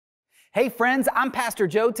Hey friends, I'm Pastor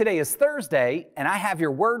Joe. Today is Thursday, and I have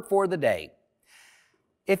your word for the day.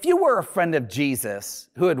 If you were a friend of Jesus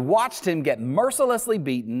who had watched him get mercilessly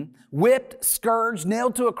beaten, whipped, scourged,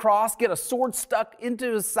 nailed to a cross, get a sword stuck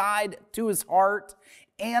into his side to his heart,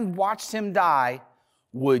 and watched him die,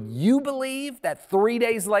 would you believe that 3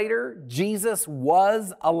 days later, Jesus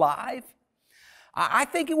was alive? I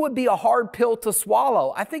think it would be a hard pill to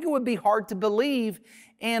swallow. I think it would be hard to believe.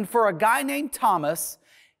 And for a guy named Thomas,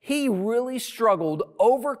 he really struggled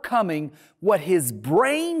overcoming what his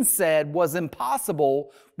brain said was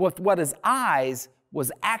impossible with what his eyes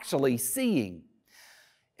was actually seeing.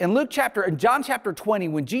 In John chapter 20,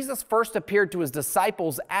 when Jesus first appeared to his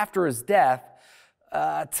disciples after his death,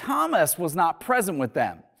 Thomas was not present with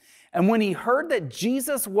them. And when he heard that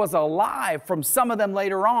Jesus was alive from some of them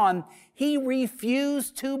later on, he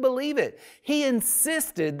refused to believe it. He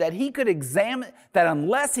insisted that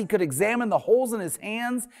unless he could examine the holes in his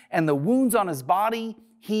hands and the wounds on his body,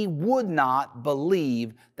 he would not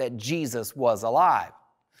believe that Jesus was alive.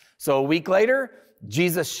 So a week later,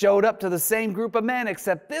 Jesus showed up to the same group of men,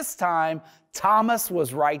 except this time, Thomas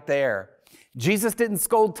was right there. Jesus didn't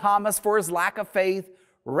scold Thomas for his lack of faith.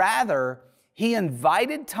 Rather, he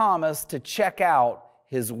invited Thomas to check out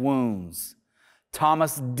his wounds.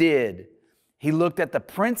 Thomas did. He looked at the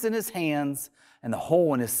prints in his hands and the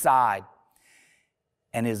hole in his side.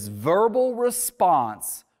 And his verbal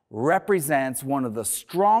response represents one of the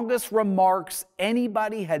strongest remarks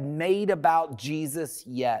anybody had made about Jesus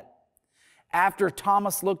yet. After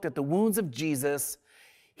Thomas looked at the wounds of Jesus,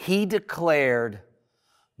 he declared,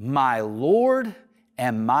 "My Lord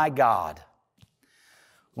and my God."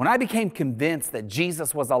 When I became convinced that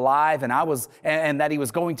Jesus was alive and that he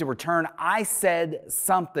was going to return, I said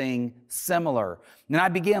something similar. And I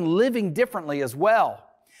began living differently as well.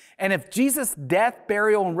 And if Jesus' death,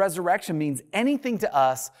 burial, and resurrection means anything to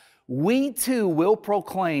us, we too will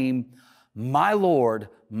proclaim, "My Lord,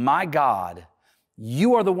 my God,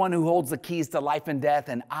 you are the one who holds the keys to life and death,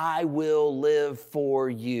 and I will live for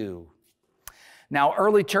you." Now,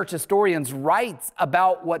 early church historians write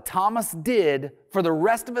about what Thomas did for the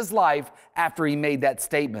rest of his life after he made that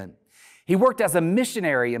statement. He worked as a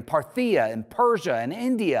missionary in Parthia, in Persia, and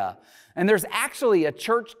India. And there's actually a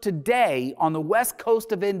church today on the west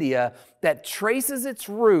coast of India that traces its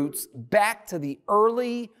roots back to the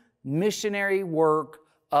early missionary work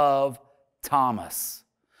of Thomas.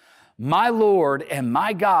 "My Lord and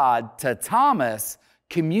my God" to Thomas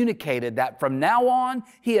communicated that from now on,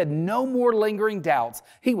 he had no more lingering doubts.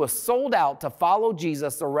 He was sold out to follow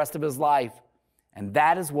Jesus the rest of his life. And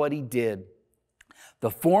that is what he did.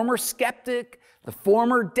 The former skeptic, the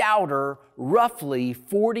former doubter, roughly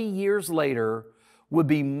 40 years later, would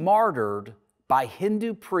be martyred by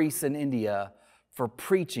Hindu priests in India for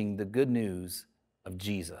preaching the good news of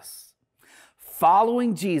Jesus.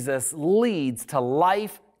 Following Jesus leads to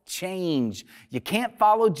life change. You can't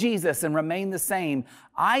follow Jesus and remain the same.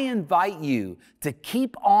 I invite you to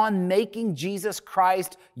keep on making Jesus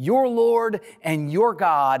Christ your Lord and your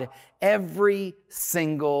God every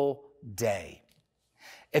single day.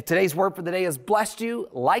 If today's word for the day has blessed you,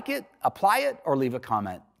 like it, apply it, or leave a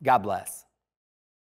comment. God bless.